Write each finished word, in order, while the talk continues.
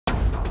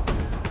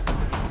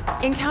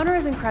Encounter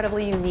is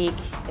incredibly unique,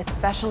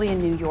 especially in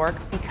New York,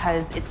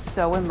 because it's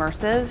so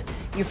immersive.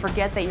 You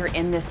forget that you're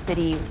in this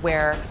city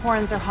where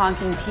horns are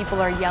honking,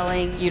 people are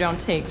yelling. You don't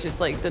take just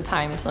like the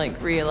time to like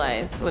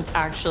realize what's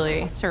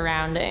actually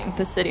surrounding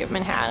the city of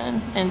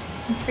Manhattan, and it's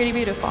pretty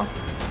beautiful.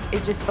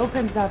 It just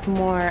opens up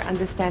more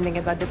understanding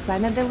about the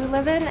planet that we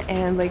live in,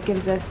 and like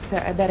gives us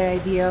a better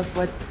idea of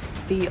what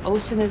the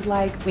ocean is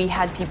like. We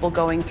had people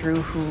going through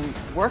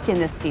who work in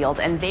this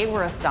field, and they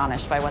were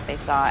astonished by what they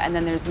saw. And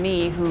then there's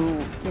me, who,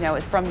 you know,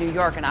 is from New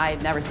York, and I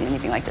had never seen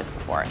anything like this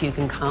before. You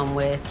can come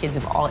with kids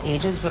of all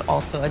ages, but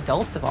also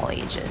adults of all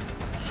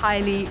ages.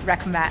 Highly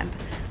recommend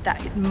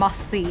that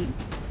must-see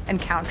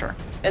encounter.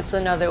 It's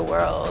another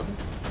world.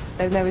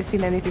 I've never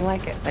seen anything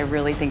like it. I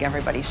really think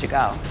everybody should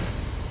go.